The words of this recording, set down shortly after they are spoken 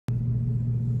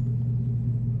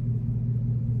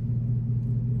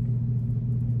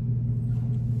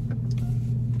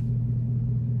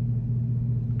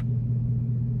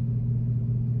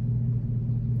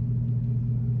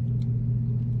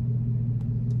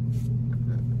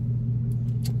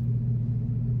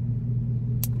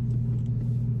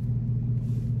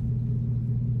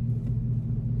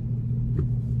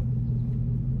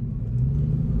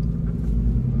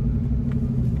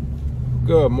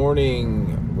Good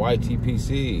morning,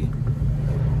 YTPC.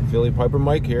 Philly Piper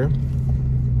Mike here.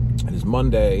 It is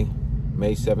Monday,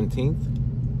 May 17th.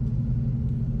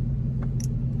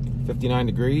 59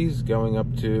 degrees, going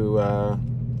up to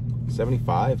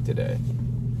 75 today.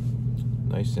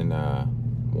 Nice and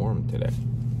warm today.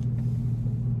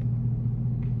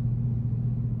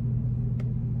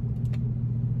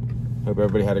 Hope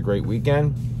everybody had a great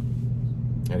weekend.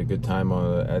 Had a good time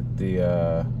at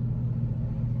the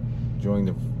joined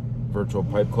the virtual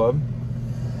pipe club.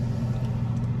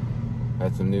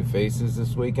 Had some new faces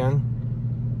this weekend.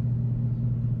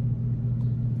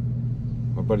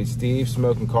 My buddy Steve,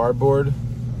 smoking cardboard,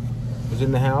 was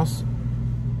in the house,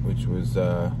 which was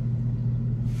a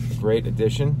great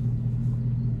addition,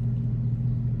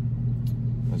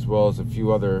 as well as a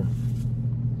few other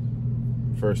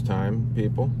first-time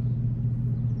people.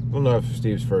 I don't know if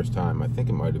Steve's first time. I think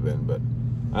it might have been, but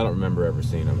I don't remember ever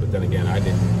seeing him. But then again, I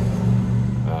didn't.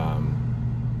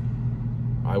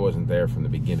 I wasn't there from the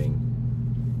beginning.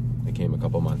 I came a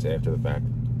couple months after the fact.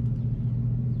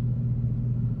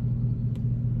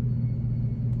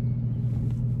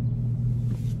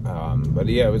 But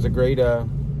yeah, it was a great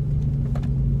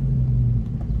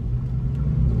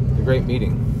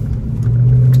meeting.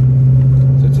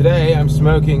 So today I'm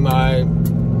smoking my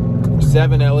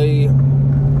 7LE.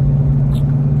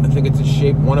 I think it's a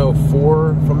shape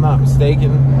 104, if I'm not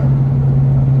mistaken.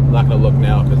 I'm not gonna look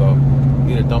now because I'll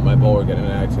either dump my bowl or get in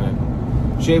an accident.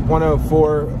 Shape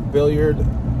 104 billiard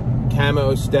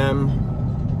camo stem.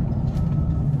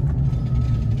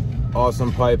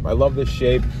 Awesome pipe. I love this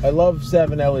shape. I love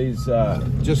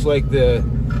 7LEs, just like the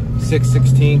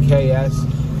 616 KS.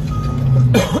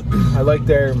 I like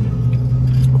their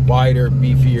wider,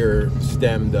 beefier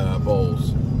stemmed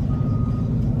bowls.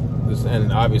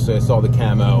 And obviously I saw the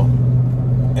camo,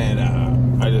 and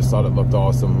I just thought it looked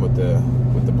awesome with the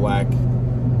black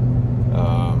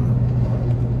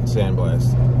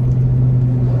sandblast.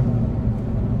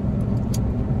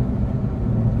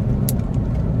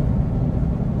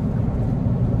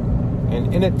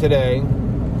 And in it today,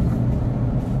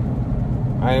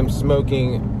 I am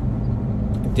smoking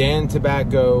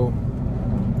Tobacco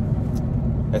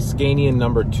Ascanian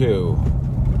No. 2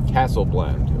 Castle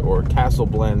Blend, or Castle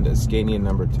Blend Ascanian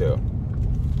No. 2.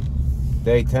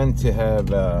 They tend to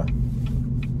have a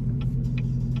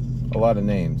lot of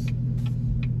names.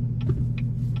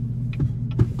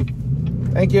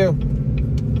 Thank you.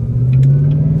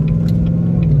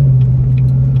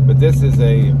 But this is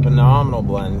a phenomenal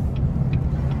blend.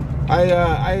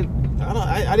 I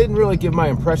didn't really give my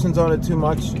impressions on it too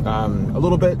much. A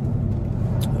little bit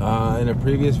in a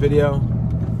previous video,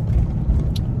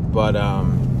 but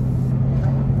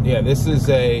yeah, this is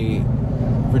a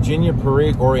Virginia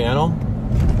Perique Oriental.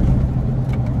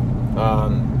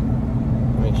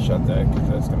 Let me shut that because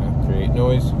that's going to create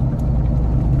noise.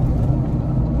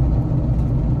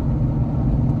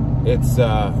 It's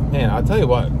man, I'll tell you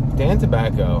what,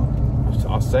 Tobacco.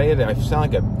 I'll say it. I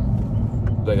sound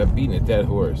like I'm beating a dead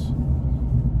horse.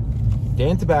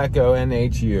 Tobacco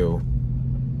NHU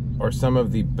are some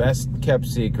of the best kept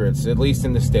secrets, at least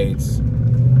in the States.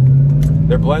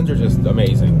 Their blends are just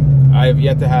amazing. I have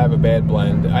yet to have a bad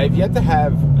blend. I have yet to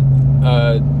have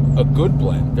a good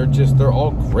blend. They're all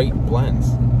great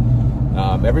blends.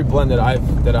 Every blend that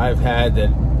I've had that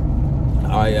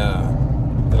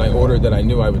I ordered that I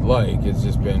knew I would like has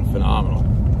just been phenomenal.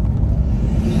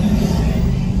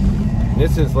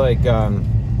 This is like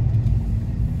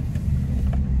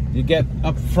you get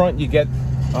up front, you get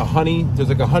a honey. There's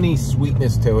like a honey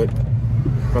sweetness to it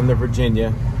from the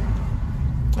Virginia,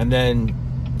 and then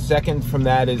second from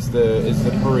that is the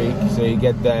Perique. So you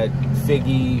get that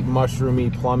figgy, mushroomy,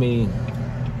 plummy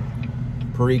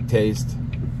Perique taste,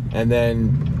 and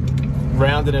then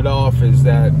rounding it off is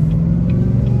that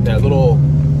little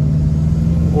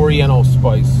Oriental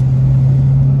spice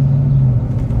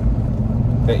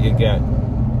that you get.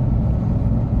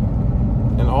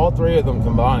 And all three of them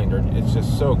combined, it's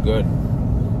just so good.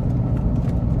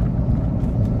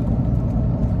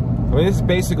 I mean, it's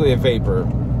basically a vapor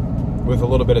with a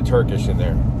little bit of Turkish in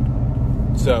there.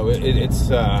 So it's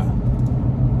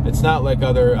not like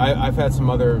other. I've had some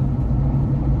other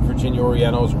Virginia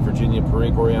Orientals or Virginia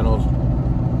Perique Orientals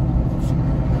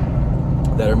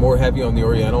that are more heavy on the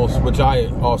Orientals, which I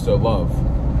also love.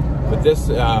 But this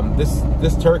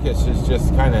Turkish is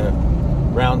just kind of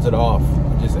rounds it off.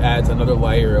 It just adds another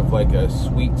layer of like a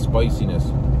sweet spiciness.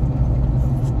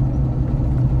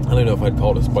 I don't know if I'd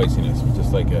call it a spiciness, but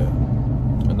just like a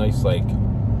nice like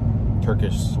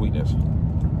Turkish sweetness.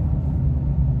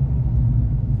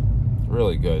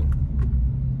 Really good.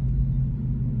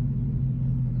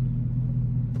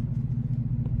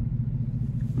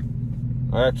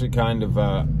 I actually kind of,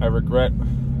 I regret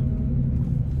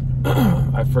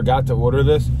I forgot to order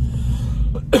this.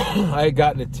 I had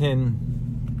gotten a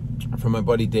tin from my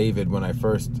buddy David when I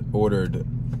first ordered,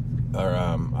 or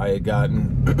I had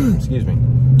gotten, excuse me,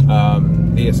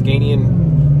 the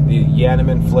Ascanian, the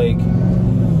Yaneman flake,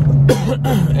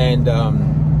 and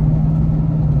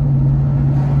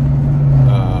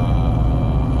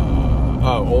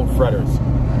Old Fretters.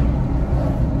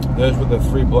 Those were the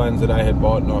 3 blends that I had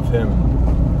bought off him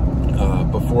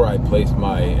before I placed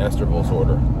my Esterville's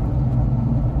order.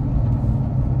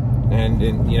 And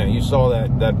you know, you saw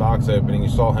that box opening, you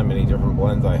saw how many different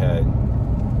blends I had.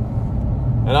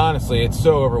 And honestly, it's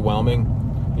so overwhelming.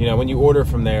 You know, when you order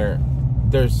from there,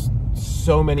 there's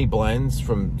so many blends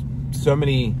from so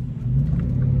many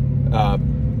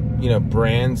you know,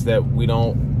 brands that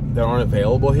aren't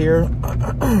available here.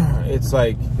 It's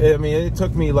like, I mean, it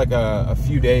took me like a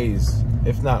few days,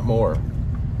 if not more,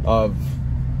 of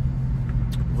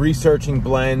researching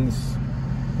blends,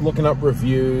 looking up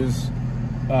reviews,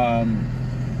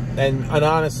 and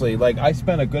honestly, like, I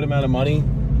spent a good amount of money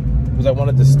because I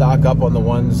wanted to stock up on the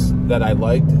ones that I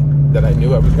liked, that I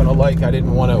knew I was gonna like. I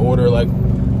didn't want to order like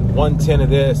 1 tin of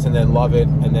this and then love it,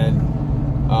 and then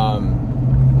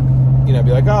you know,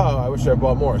 be like, oh, I wish I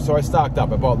bought more. So I stocked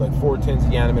up. I bought like 4 tins of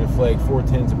Yaneman flake, 4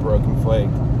 tins of broken flake,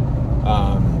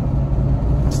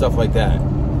 stuff like that.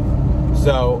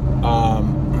 So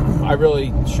I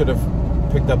really should have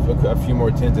picked up a few more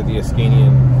tins of the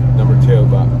Ascanian #2,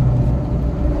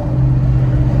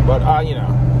 but you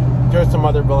know, there's some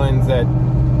other blends that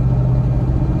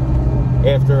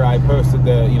after I posted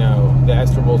the, you know, the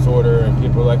Esterville's order, and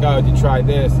people were like, oh, did you try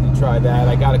this? Did you try that?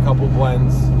 I got a couple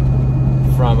blends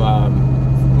from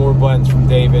more blends from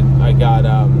David. I got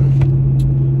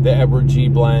the Edward G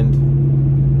blend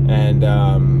and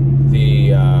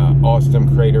the Austin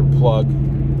Crater plug,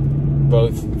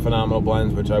 both phenomenal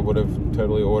blends, which I would have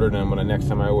totally ordered, and when the next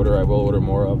time I order, I will order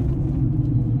more of.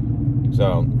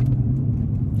 So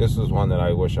this is one that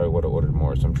I wish I would have ordered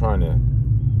more, so I'm trying to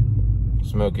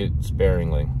smoke it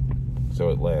sparingly so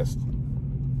it lasts.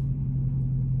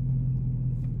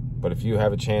 But if you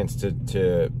have a chance to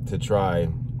try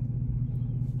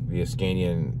the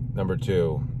Ascanian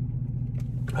 #2,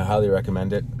 I highly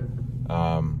recommend it.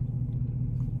 I'm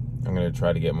going to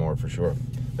try to get more for sure.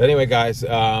 But anyway, guys,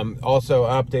 also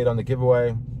an update on the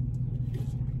giveaway.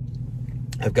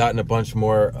 I've gotten a bunch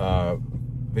more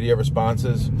video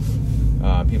responses.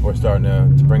 People are starting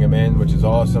to bring them in, which is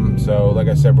awesome. So like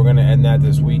I said, we're going to end that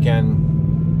this weekend.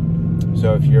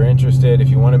 So if you're interested, if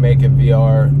you want to make a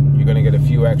VR, you're going to get a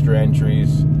few extra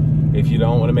entries. If you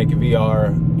don't want to make a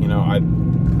VR, you know,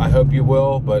 I hope you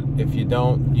will, but if you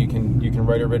don't, you can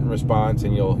write a written response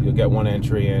and you'll get 1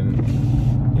 entry in.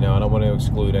 You know, I don't want to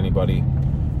exclude anybody.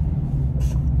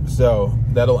 So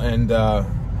that'll end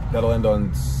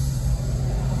on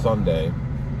Sunday,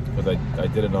 because I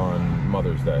did it on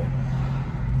Mother's Day.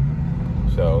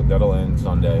 So that'll end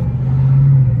Sunday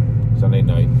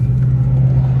night.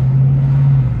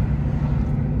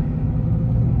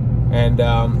 And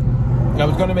I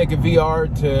was going to make a VR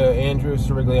to Andrew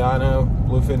Sirigliano,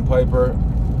 Bluefin Piper,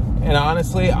 and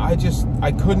honestly, I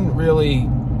couldn't really,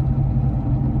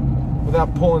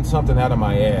 without pulling something out of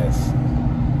my ass,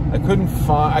 I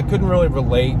couldn't really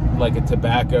relate like a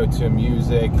tobacco to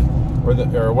music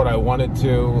or what I wanted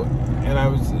to, and I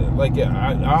was like,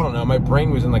 I don't know, my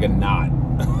brain was in like a knot,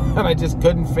 and I just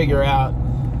couldn't figure out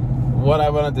what I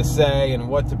wanted to say and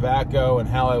what tobacco and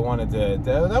how I wanted to.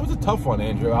 That was a tough one,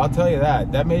 Andrew. I'll tell you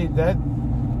that. That made that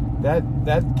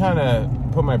kind of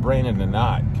put my brain in a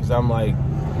knot, because I'm like,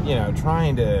 you know,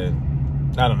 trying to,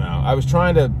 I don't know. I was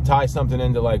trying to tie something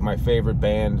into like my favorite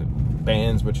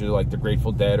bands, which are like the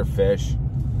Grateful Dead or Fish,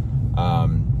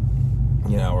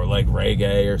 you know, or like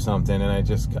reggae or something, and I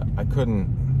couldn't.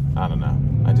 I don't know.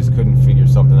 I just couldn't figure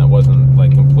something that wasn't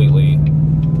like completely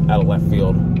out of left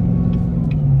field.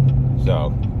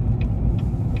 So,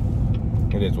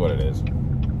 it is what it is.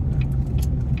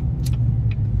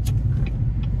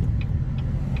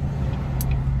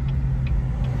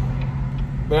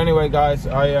 But anyway, guys,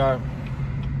 I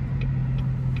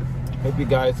hope you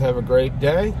guys have a great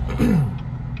day,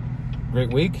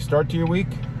 great week, start to your week.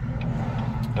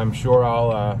 I'm sure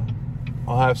I'll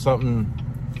have something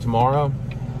tomorrow.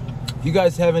 If you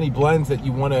guys have any blends that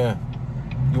you want to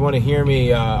hear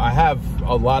me, I have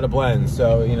a lot of blends,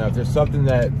 so you know, if there's something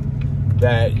that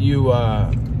you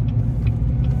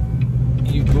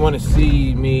want to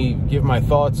see me give my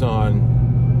thoughts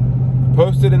on,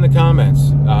 post it in the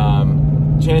comments.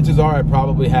 Chances are I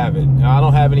probably have it. Now, I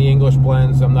don't have any English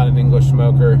blends. I'm not an English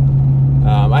smoker.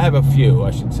 I have a few,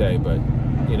 I should say, but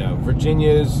you know,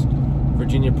 Virginia's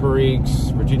Virginia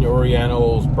Periques, Virginia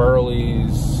Orientals,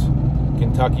 Burleys,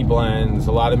 Kentucky blends,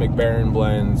 a lot of McBaron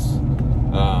blends.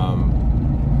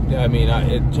 I mean,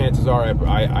 chances are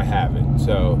I have it.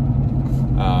 So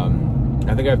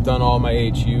I think I've done all my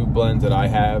HU blends that I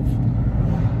have.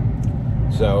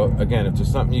 So again, if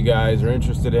there's something you guys are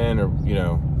interested in, or you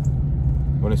know,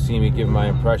 want to see me give my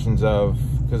impressions of,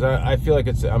 because I feel like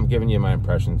I'm giving you my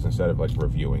impressions instead of like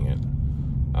reviewing it.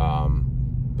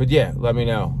 But yeah, let me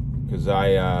know, because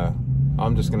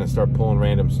I'm just gonna start pulling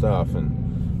random stuff,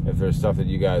 and if there's stuff that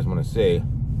you guys want to see,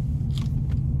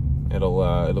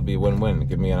 it'll be a win-win.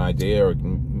 Give me an idea, or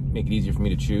make it easier for me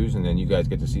to choose, and then you guys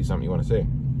get to see something you want to see.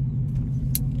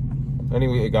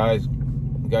 Anyway, guys,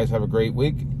 you guys have a great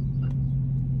week.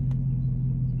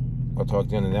 I'll talk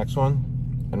to you on the next one.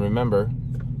 And remember,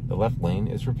 the left lane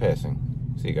is for passing.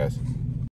 See you guys.